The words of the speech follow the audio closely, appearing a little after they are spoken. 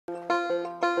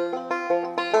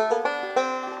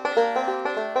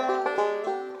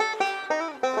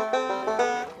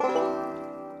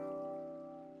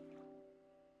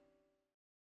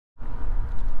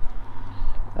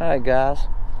Alright guys,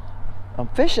 I'm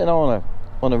fishing on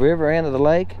the river end of the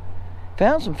lake.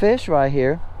 Found some fish right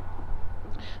here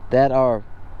that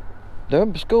they're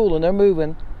in school and they're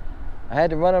moving. I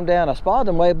had to run them down. I spotted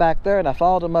them way back there and I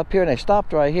followed them up here and they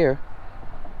stopped right here.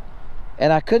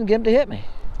 And I couldn't get them to hit me.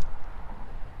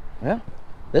 Well,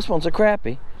 this one's a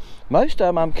crappie. Most of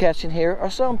them I'm catching here are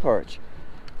sun perch.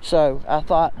 So I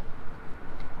thought,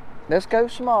 let's go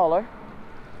smaller.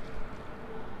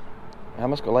 I'm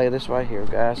just gonna lay this right here,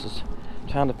 guys. Just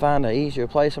trying to find an easier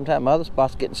place. Sometimes my other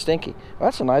spot's getting stinky. Well,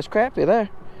 that's a nice crappie there.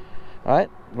 All right,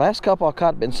 last couple I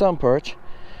caught have been sun perch,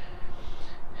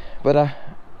 but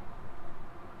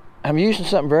I'm using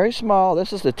something very small.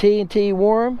 This is the TNT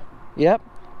Worm. Yep,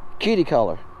 Cutie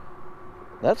color.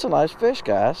 That's a nice fish,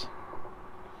 guys.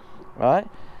 All right,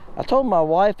 I told my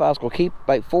wife I was gonna keep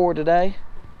bait 4 today,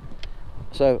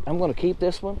 so I'm gonna keep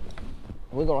this one.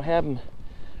 We're gonna have them.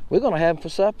 We're gonna have them for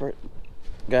supper,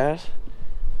 guys.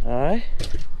 All right,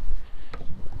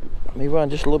 let me run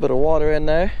just a little bit of water in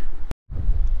there.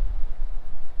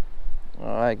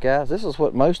 All right, guys, this is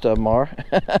what most of them are.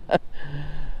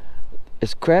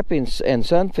 It's crappie and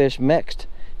sunfish mixed,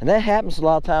 and that happens a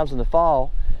lot of times in the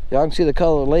fall. Y'all can see the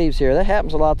color of the leaves here. That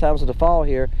happens a lot of times in the fall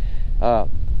here.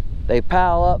 They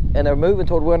pile up and they're moving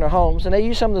toward winter homes, and they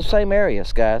use some of the same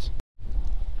areas, guys.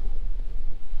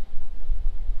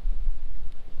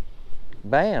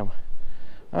 Bam.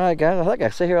 All right, guys, I think I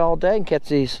can sit here all day and catch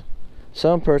these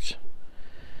sun perch.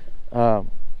 I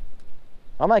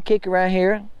might kick around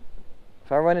here.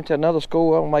 If I run into another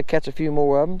school, I might catch a few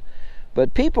more of them.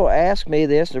 But people ask me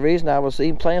this, the reason I was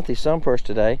even playing with these sun perch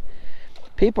today,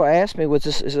 people ask me, is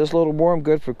this little worm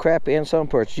good for crappie and sun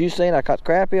perch? You seen I caught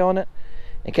crappie on it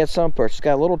and catch sun perch. It's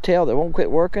got a little tail that won't quit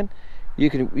working. You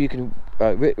can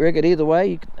rig it either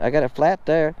way. I got it flat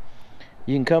there.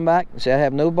 You can come back and say I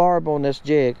have no barb on this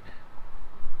jig.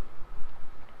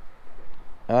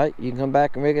 All right, you can come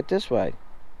back and rig it this way.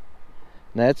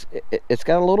 Now it's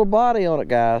got a little body on it,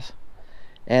 guys.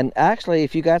 And actually,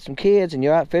 if you got some kids and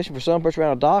you're out fishing for sun perch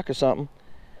around a dock or something,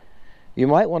 you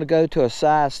might want to go to a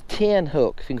size 10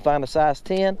 hook. If you can find a size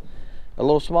 10, a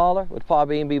little smaller, would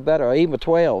probably even be better, or even a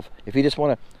 12 if you just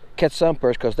want to catch sun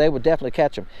perch, because they would definitely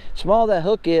catch them. Small that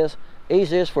hook is,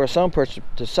 easy it is for a sun perch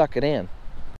to suck it in.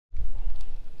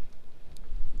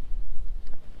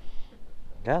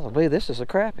 Guys, I believe this is a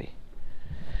crappie.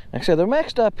 Like I said, they're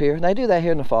mixed up here, and they do that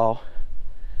here in the fall.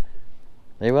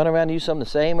 They run around and use some of the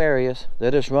same areas.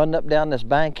 They're just running up down this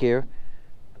bank here.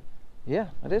 Yeah,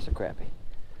 it is a crappie.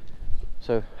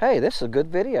 So, hey, this is a good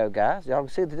video, guys. Y'all can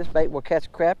see that this bait will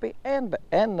catch crappie and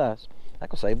I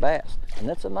can say bass. And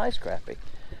that's a nice crappie.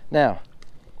 Now,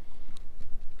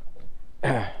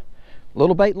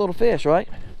 little bait, little fish, right?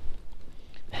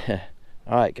 All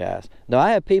right, guys. Now,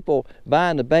 I have people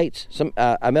buying the baits.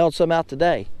 I mailed some out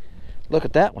today. Look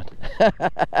at that one.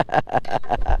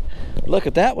 Look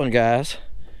at that one, guys.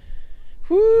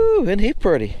 Woo, isn't he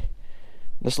pretty?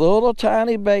 This little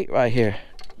tiny bait right here.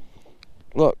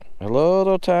 Look, a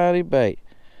little tiny bait.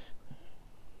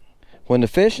 When the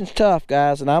fishing's tough,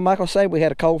 guys, and I'm not gonna say we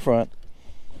had a cold front.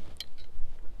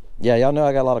 Yeah, y'all know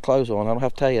I got a lot of clothes on. I don't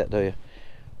have to tell you that, do you?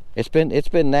 It's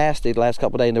been nasty the last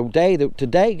couple of days.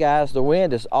 Today, guys, the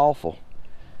wind is awful.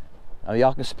 I mean,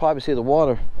 y'all can probably see the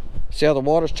water. See how the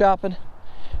water's chopping?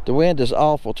 The wind is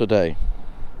awful today.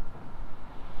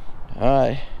 All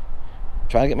right,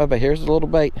 trying to get my bait. Here's the little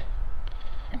bait.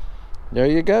 There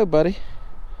you go, buddy.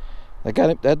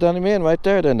 That done him in right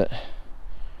there, didn't it?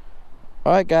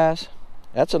 All right, guys,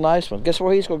 that's a nice one. Guess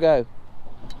where he's gonna go?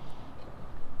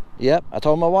 Yep, I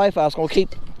told my wife I was gonna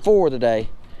keep 4 today.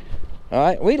 All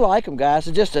right, we like them, guys.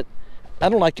 It's just that I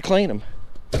don't like to clean them.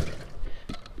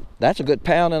 That's a good 1.25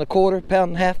 pound, 1.5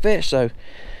 pound fish. So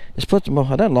let's put them.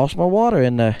 I done lost my water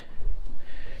in there.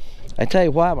 I tell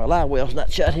you why, my live well's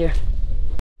not shut here.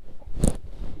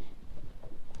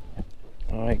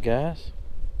 All right, guys.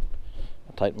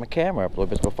 I'll tighten my camera up a little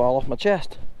bit. It's gonna fall off my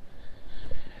chest.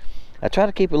 I try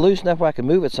to keep it loose enough where I can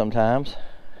move it sometimes.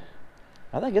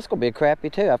 I think it's gonna be a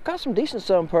crappie too. I've caught some decent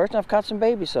sun perch and I've caught some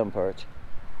baby sun perch.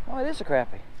 Oh, it is a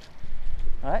crappie.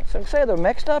 All right, so like I say, they're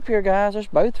mixed up here, guys. There's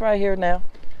both right here now.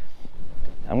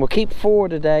 I'm gonna keep 4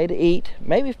 today to eat,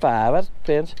 maybe 5, that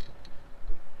depends.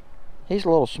 He's a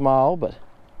little small, but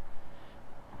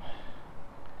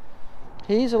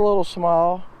he's a little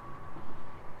small.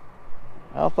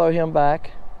 I'll throw him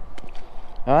back.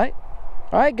 All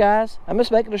right, guys. I'm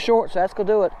just making it short, so that's gonna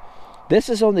do it. This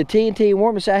is on the TNT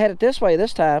Worm. See, I had it this way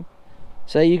this time.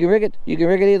 So you can rig it. You can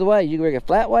rig it either way. You can rig it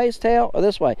flat ways, tail, or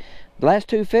this way. The last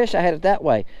 2 fish, I had it that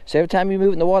way. So every time you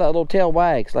move in the water, that little tail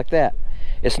wags like that.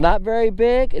 It's not very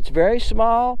big. It's very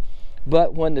small,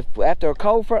 But when after a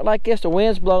cold front like this, the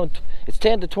wind's blowing, it's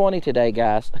 10 to 20 today,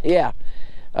 guys. Yeah.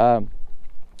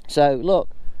 So look,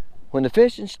 when the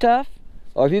fishing's tough,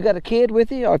 or if you got a kid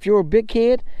with you, or if you're a big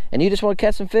kid and you just want to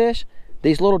catch some fish,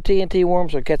 these little TNT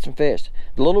worms are catching fish.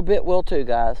 The little bit will too,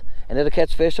 guys, and it'll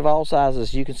catch fish of all sizes,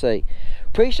 as you can see.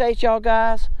 Appreciate y'all,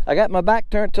 guys. I got my back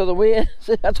turned to the wind.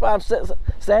 That's why I'm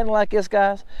standing like this,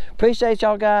 guys. Appreciate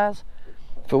y'all, guys,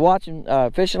 for watching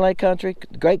Fishing Lake Country.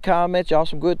 Great comments. Y'all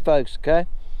some good folks, okay?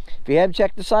 If you haven't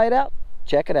checked the site out,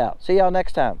 check it out. See y'all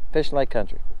next time. Fishing Lake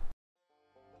Country.